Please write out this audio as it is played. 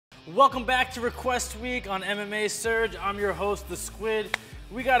Welcome back to Request Week on MMA Surge. I'm your host, the Squid.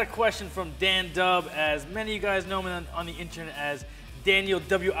 We got a question from Dan Dub, as many of you guys know him on the internet as Daniel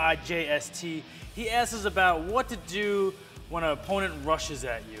WIJST. He asks us about what to do when an opponent rushes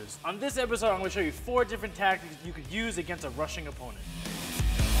at you. On this episode, I'm going to show you 4 different tactics you could use against a rushing opponent.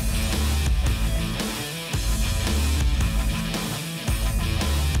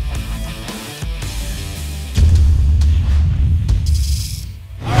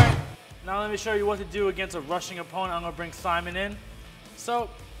 Now let me show you what to do against a rushing opponent. I'm going to bring Simon in. So,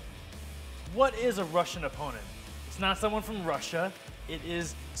 what is a Russian opponent? It's not someone from Russia. It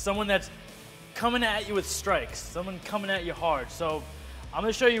is someone that's coming at you with strikes, someone coming at you hard. So, I'm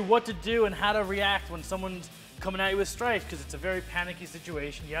going to show you what to do and how to react when someone's coming at you with strikes, because it's a very panicky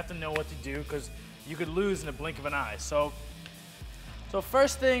situation. You have to know what to do because you could lose in a blink of an eye. So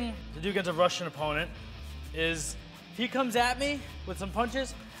first thing to do against a Russian opponent is if he comes at me with some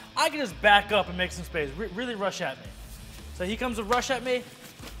punches, I can just back up and make some space, really rush at me. So he comes to rush at me,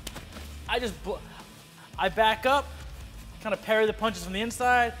 I back up, kind of parry the punches from the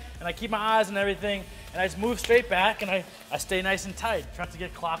inside, and I keep my eyes on everything, and I just move straight back, and I stay nice and tight. Try not to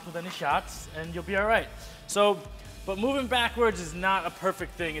get clocked with any shots, and you'll be all right. So, but moving backwards is not a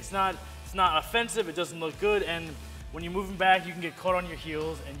perfect thing. It's not offensive, it doesn't look good, and when you're moving back, you can get caught on your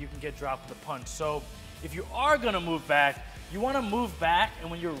heels, and you can get dropped with a punch. So if you are gonna move back, you want to move back,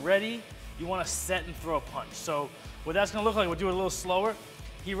 and when you're ready, you want to set and throw a punch. So what that's going to look like, we'll do it a little slower.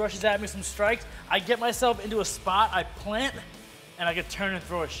 He rushes at me some strikes. I get myself into a spot, I plant, and I can turn and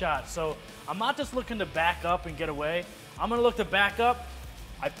throw a shot. So I'm not just looking to back up and get away. I'm going to look to back up,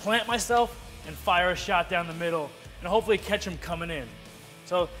 I plant myself, and fire a shot down the middle, and hopefully catch him coming in.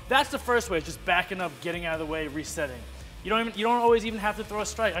 So that's the first way, just backing up, getting out of the way, resetting. You don't always even have to throw a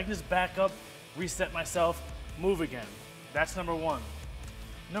strike. I can just back up, reset myself, move again. That's number 1.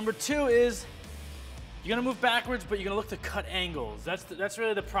 Number 2 is you're gonna move backwards, but you're gonna look to cut angles. That's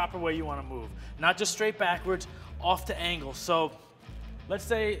really the proper way you wanna move. Not just straight backwards, off to angles. So let's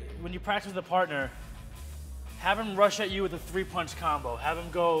say when you practice with a partner, have him rush at you with a 3-punch combo. Have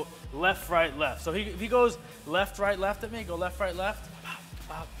him go left, right, left. So if he goes left, right, left at me, go left, right, left, bop,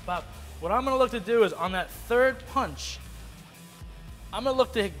 bop, bop. What I'm gonna look to do is on that 3rd punch, I'm gonna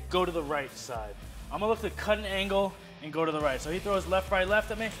look to go to the right side. I'm gonna look to cut an angle and go to the right. So he throws left, right, left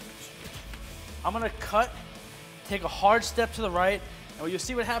at me. I'm gonna cut, take a hard step to the right, and you'll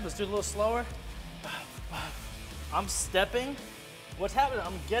see what happens. Do it a little slower. I'm stepping. What's happening?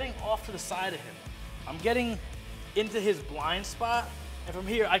 I'm getting off to the side of him. I'm getting into his blind spot, and from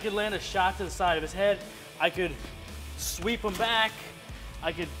here, I could land a shot to the side of his head. I could sweep him back.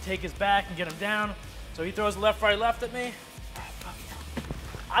 I could take his back and get him down. So he throws left, right, left at me.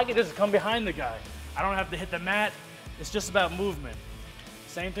 I could just come behind the guy. I don't have to hit the mat. It's just about movement.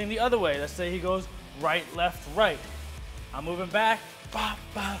 Same thing the other way. Let's say he goes right, left, right. I'm moving back, bop,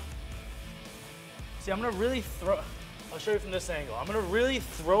 bop. See, I'm gonna really throw, I'll show you from this angle. I'm gonna really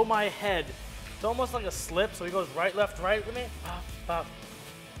throw my head. It's almost like a slip, so he goes right, left, right with me, bop, bop.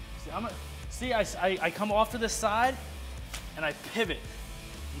 See, I come off to the side, and I pivot.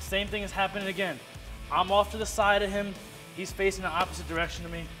 And same thing is happening again. I'm off to the side of him, he's facing the opposite direction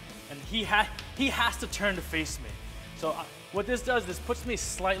to me, and he has to turn to face me. So what this does, this puts me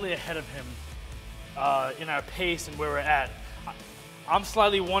slightly ahead of him in our pace and where we're at. I'm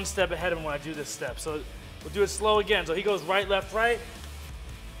slightly 1 step ahead of him when I do this step. So we'll do it slow again. So he goes right, left, right.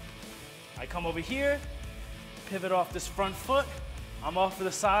 I come over here, pivot off this front foot. I'm off to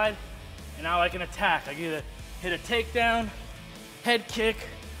the side, and now I can attack. I can either hit a takedown, head kick,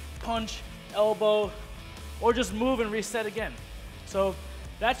 punch, elbow, or just move and reset again. So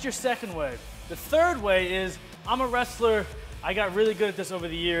that's your second way. The third way is, I'm a wrestler. I got really good at this over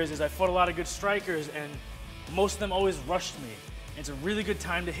the years, is I fought a lot of good strikers, and most of them always rushed me. It's a really good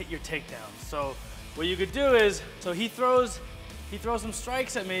time to hit your takedown. So what you could do is, so he throws some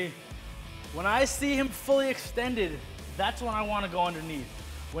strikes at me. When I see him fully extended, that's when I want to go underneath.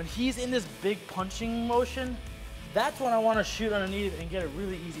 When he's in this big punching motion, that's when I want to shoot underneath and get a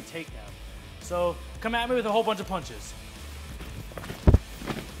really easy takedown. So come at me with a whole bunch of punches.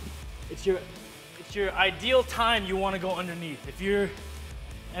 It's your ideal time you want to go underneath.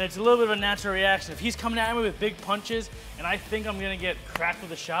 And it's a little bit of a natural reaction. If he's coming at me with big punches and I think I'm gonna get cracked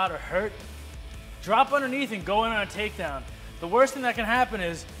with a shot or hurt, drop underneath and go in on a takedown. The worst thing that can happen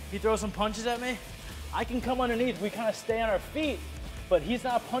is he throws some punches at me, I can come underneath, we kind of stay on our feet, but he's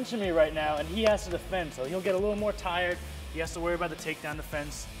not punching me right now and he has to defend, so he'll get a little more tired, he has to worry about the takedown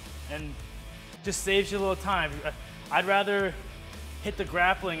defense, and just saves you a little time. I'd rather hit the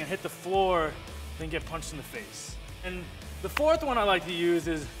grappling and hit the floor than get punched in the face. And the fourth one I like to use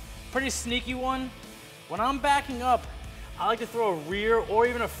is Pretty sneaky one. When I'm backing up, I like to throw a rear or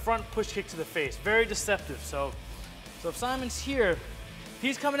even a front push kick to the face. Very deceptive. So if Simon's here, if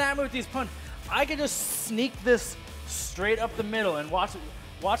he's coming at me with these punches, I can just sneak this straight up the middle and watch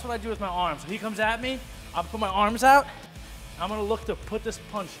what I do with my arms. If he comes at me, I'll put my arms out. I'm gonna look to put this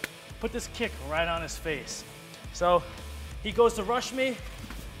kick right on his face. So he goes to rush me,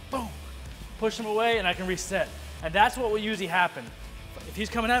 boom, push him away, and I can reset. And that's what will usually happen. If he's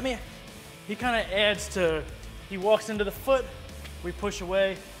coming at me, he kind of adds to, he walks into the foot, we push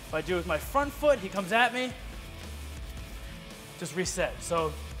away. If I do it with my front foot, he comes at me, just reset.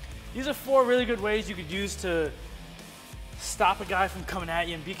 So these are 4 really good ways you could use to stop a guy from coming at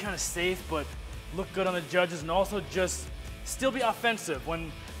you and be kind of safe, but look good on the judges, and also just still be offensive.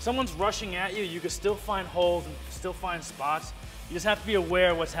 When someone's rushing at you, you can still find holes and still find spots. You just have to be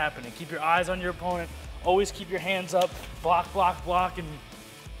aware of what's happening. Keep your eyes on your opponent. Always keep your hands up, block, block, block, and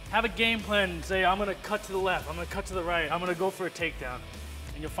have a game plan and say, I'm gonna cut to the left, I'm gonna cut to the right, I'm gonna go for a takedown,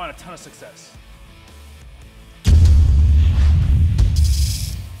 and you'll find a ton of success.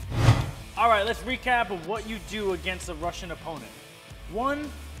 All right, let's recap of what you do against a Russian opponent. 1,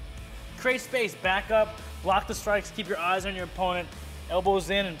 create space, back up, block the strikes, keep your eyes on your opponent, elbows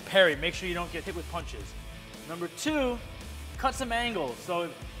in and parry. Make sure you don't get hit with punches. Number 2, cut some angles. So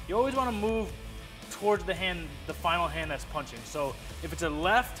you always want to move towards the hand, the final hand that's punching. So if it's a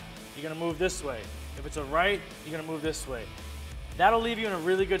left, you're gonna move this way. If it's a right, you're gonna move this way. That'll leave you in a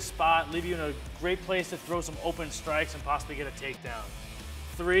really good spot, leave you in a great place to throw some open strikes and possibly get a takedown.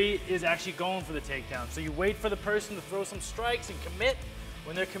 3 is actually going for the takedown. So you wait for the person to throw some strikes and commit.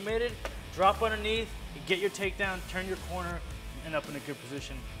 When they're committed, drop underneath, you get your takedown, turn your corner, and end up in a good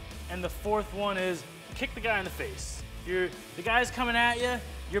position. And the 4th one is kick the guy in the face. The guy's coming at you,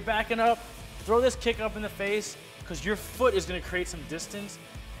 you're backing up, throw this kick up in the face because your foot is going to create some distance,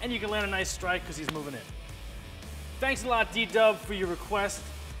 and you can land a nice strike because he's moving in. Thanks a lot, D-Dub, for your request.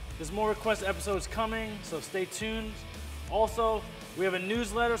 There's more request episodes coming, so stay tuned. Also, we have a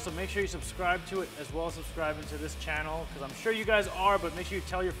newsletter, so make sure you subscribe to it as well as subscribing to this channel, because I'm sure you guys are, but make sure you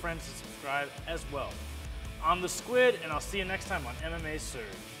tell your friends to subscribe as well. I'm the Squid, and I'll see you next time on MMA Surge.